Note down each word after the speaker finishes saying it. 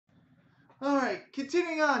All right,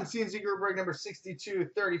 continuing on, CNC Group break number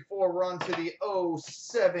 6234. We're on to the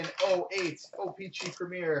 0708 OPC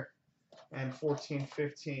Premier and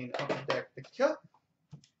 1415 Upper Deck the Cup.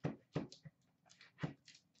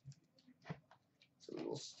 So we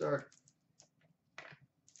will start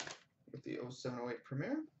with the 0708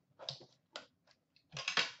 Premier.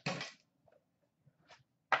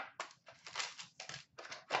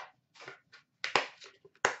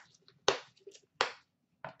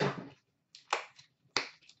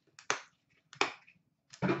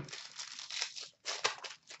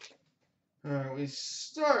 All right, we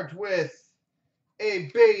start with a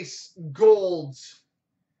base gold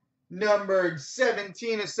numbered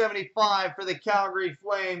 17/75 for the Calgary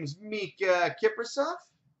Flames, Mika Kiprasov.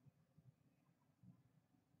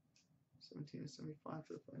 17/75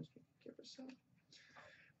 for the Flames, Mika Kiprasov.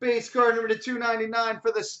 Base card number 299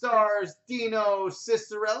 for the Stars, Dino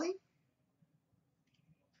Ciccarelli.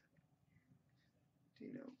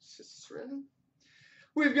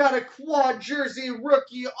 We've got a quad jersey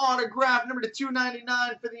rookie autograph number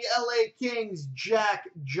 299 for the LA Kings, Jack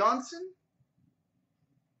Johnson.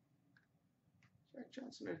 Jack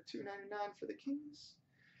Johnson at 299 for the Kings.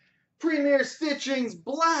 Premier Stitchings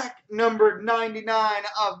black numbered 99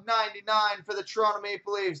 of 99 for the Toronto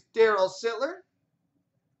Maple Leafs, Daryl Sittler.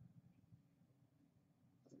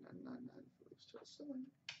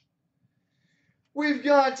 We've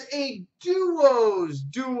got a duos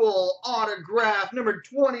dual autograph, number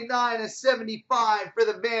 29/75 for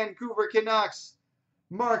the Vancouver Canucks,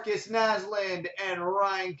 Marcus Naslund and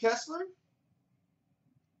Ryan Kesler.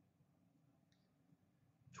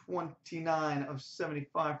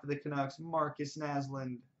 29/75 for the Canucks, Marcus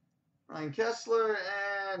Naslund, Ryan Kesler,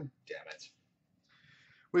 and damn it.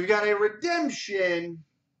 We've got a redemption,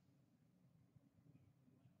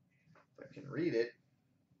 if I can read it,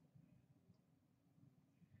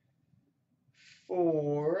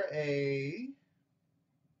 for a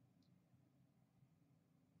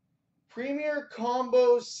Premier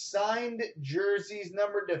Combo signed jerseys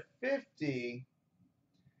numbered to 50.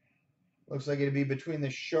 Looks like it'd be between the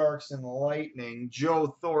Sharks and the Lightning,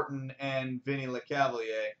 Joe Thornton and Vinny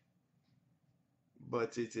LeCavalier.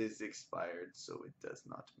 But it is expired, so it does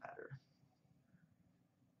not matter.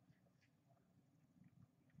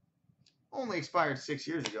 Only expired 6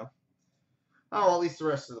 years ago. Oh, well, at least the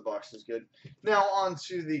rest of the box is good. Now on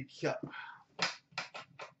to the cup.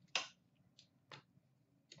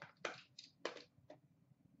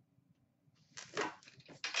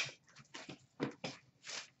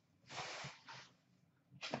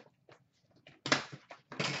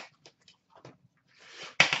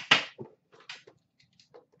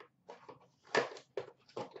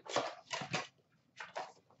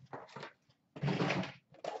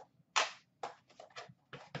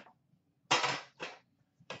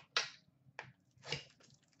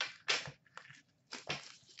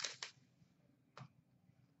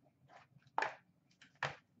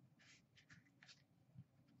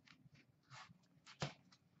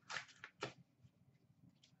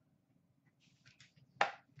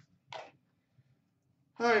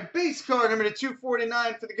 All right, base card number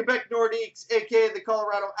 249 for the Quebec Nordiques, a.k.a. the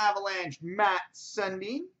Colorado Avalanche, Matt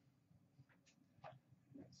Sundin.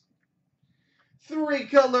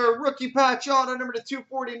 3-color rookie patch auto number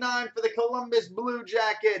 249 for the Columbus Blue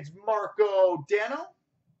Jackets, Marco Dano.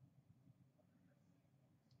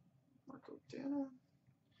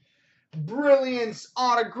 Brilliance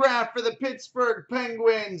autograph for the Pittsburgh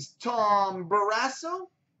Penguins, Tom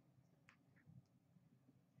Barrasso.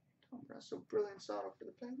 So brilliant auto for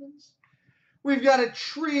the Penguins. We've got a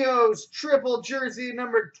trios triple jersey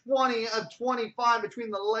number 20/25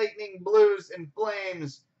 between the Lightning, Blues, and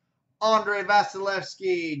Flames. Andrei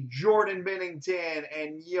Vasilevsky, Jordan Binnington,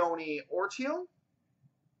 and Yoni Ortio.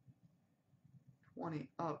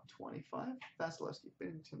 20/25. Vasilevsky,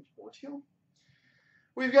 Binnington, Ortio.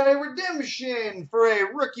 We've got a redemption for a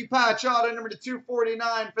rookie patch auto number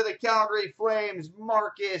 249 for the Calgary Flames,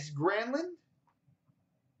 Marcus Granlund.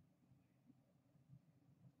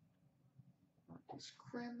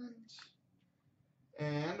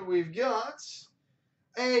 And we've got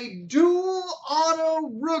a dual auto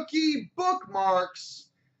rookie bookmarks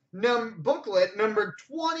booklet number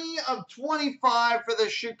 20/25 for the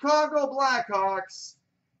Chicago Blackhawks,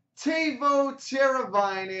 Teuvo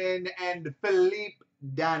Teravainen and Philippe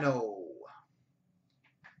Dano.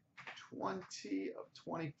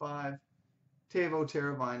 20/25, Teuvo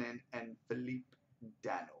Teravainen and Philippe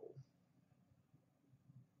Dano.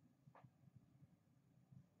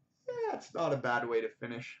 That's not a bad way to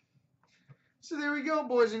finish. So there we go,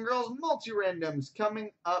 boys and girls. Multi-randoms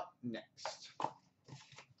coming up next.